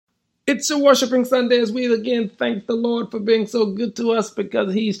It's your worshiping Sunday as we again thank the Lord for being so good to us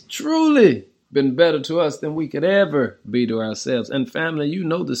because he's truly been better to us than we could ever be to ourselves. And family, you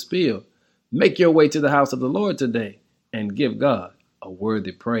know the spiel. Make your way to the house of the Lord today and give God a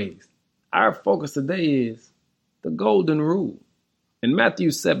worthy praise. Our focus today is the golden rule. In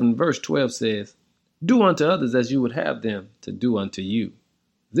Matthew 7 verse 12 says, "Do unto others as you would have them to do unto you."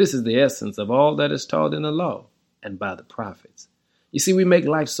 This is the essence of all that is taught in the law and by the prophets. You see, we make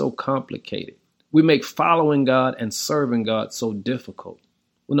life so complicated. We make following God and serving God so difficult.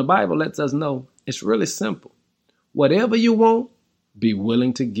 When the Bible lets us know, it's really simple. Whatever you want, be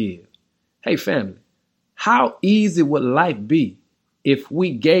willing to give. Hey, family, how easy would life be if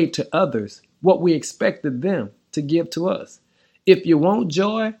we gave to others what we expected them to give to us? If you want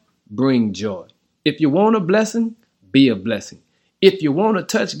joy, bring joy. If you want a blessing, be a blessing. If you want to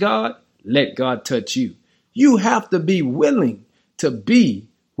touch God, let God touch you. You have to be willing to be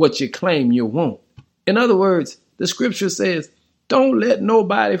what you claim you want. In other words, the scripture says, don't let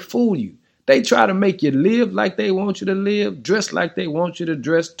nobody fool you. They try to make you live like they want you to live, dress like they want you to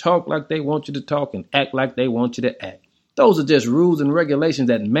dress, talk like they want you to talk, and act like they want you to act. Those are just rules and regulations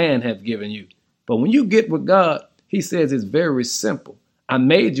that man have given you. But when you get with God, he says it's very simple. I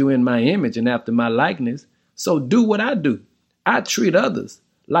made you in my image and after my likeness, so do what I do. I treat others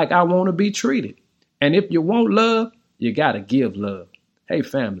like I want to be treated. And if you want love, you got to give love. Hey,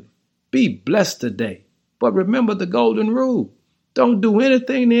 family, be blessed today. But remember the golden rule. Don't do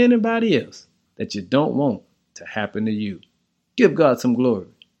anything to anybody else that you don't want to happen to you. Give God some glory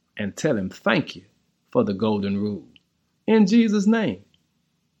and tell him thank you for the golden rule. In Jesus' name,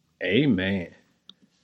 amen.